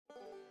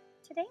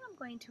Today I'm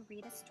going to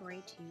read a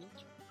story to you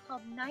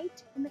called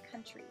Night in the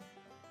Country.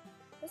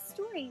 This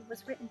story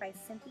was written by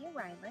Cynthia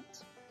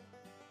Rylant.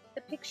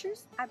 The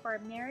pictures are by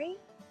Mary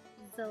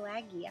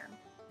Zelagia.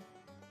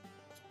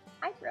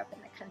 I grew up in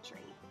the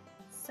country,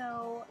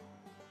 so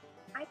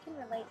I can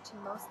relate to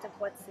most of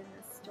what's in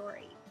this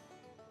story.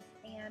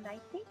 And I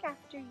think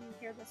after you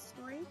hear this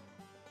story,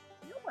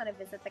 you'll want to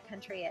visit the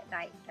country at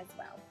night as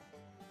well.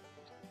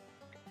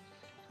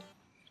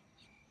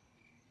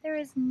 There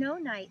is no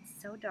night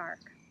so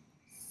dark,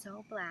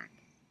 so black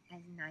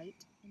as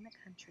night in the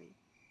country.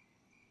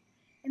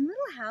 In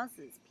little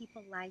houses,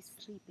 people lie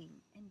sleeping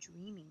and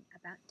dreaming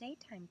about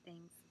daytime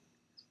things,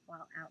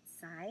 while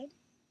outside,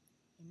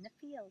 in the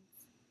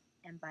fields,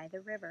 and by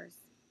the rivers,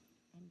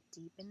 and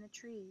deep in the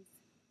trees,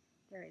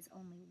 there is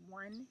only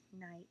one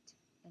night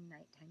and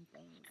nighttime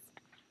things.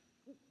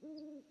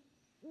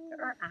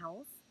 There are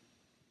owls,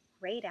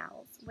 great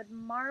owls with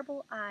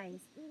marble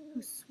eyes,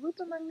 who swoop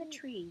among the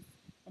trees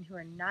and who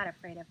are not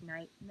afraid of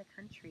night in the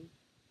country.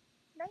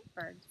 Night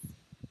birds.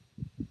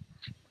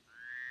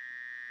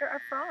 There are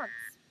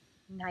frogs,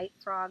 night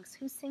frogs,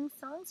 who sing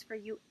songs for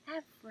you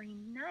every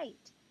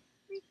night.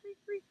 Reek, reek,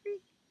 reek,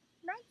 reek,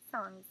 night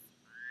songs.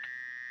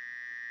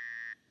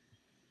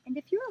 And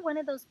if you are one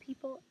of those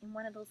people in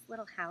one of those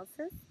little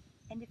houses,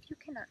 and if you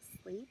cannot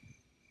sleep,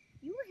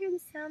 you will hear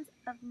the sounds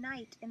of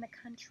night in the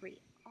country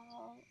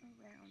all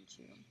around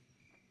you.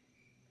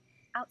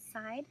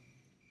 Outside,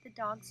 the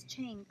dog's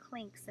chain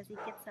clinks as he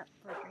gets up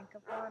for a drink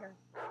of water.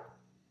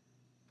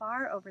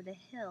 Far over the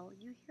hill,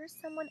 you hear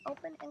someone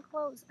open and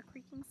close a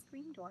creaking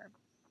screen door.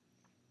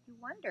 You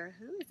wonder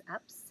who is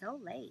up so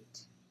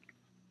late.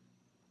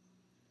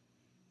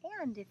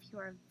 And if you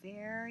are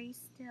very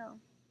still,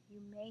 you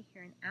may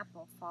hear an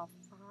apple fall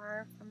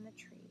far from the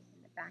tree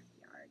in the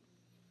backyard.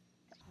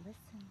 But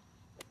listen.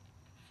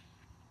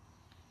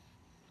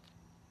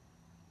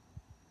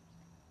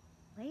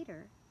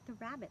 Later, the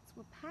rabbits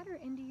will patter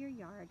into your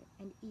yard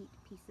and eat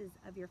pieces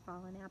of your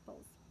fallen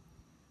apples,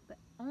 but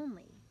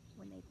only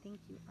when they think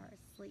you are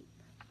asleep.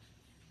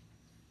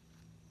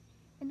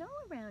 And all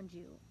around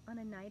you, on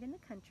a night in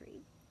the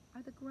country,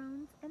 are the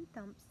groans and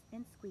thumps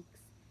and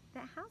squeaks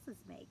that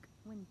houses make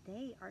when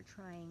they are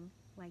trying,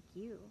 like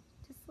you,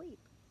 to sleep.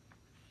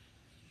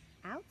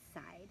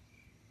 Outside,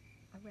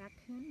 a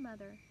raccoon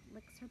mother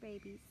licks her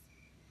babies.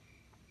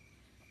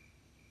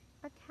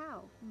 A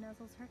cow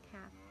nuzzles her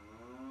calf.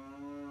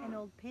 An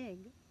old pig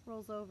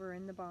rolls over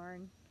in the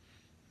barn.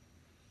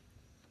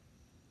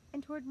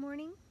 And toward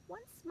morning,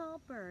 one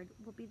small bird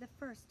will be the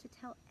first to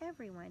tell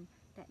everyone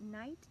that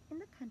night in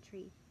the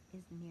country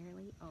is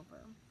nearly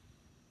over.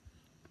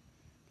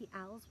 The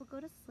owls will go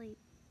to sleep,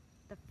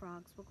 the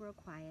frogs will grow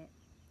quiet,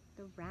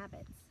 the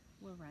rabbits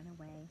will run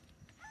away.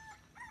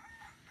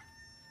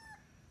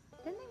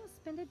 Then they will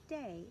spend a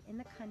day in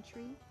the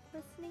country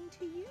listening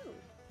to you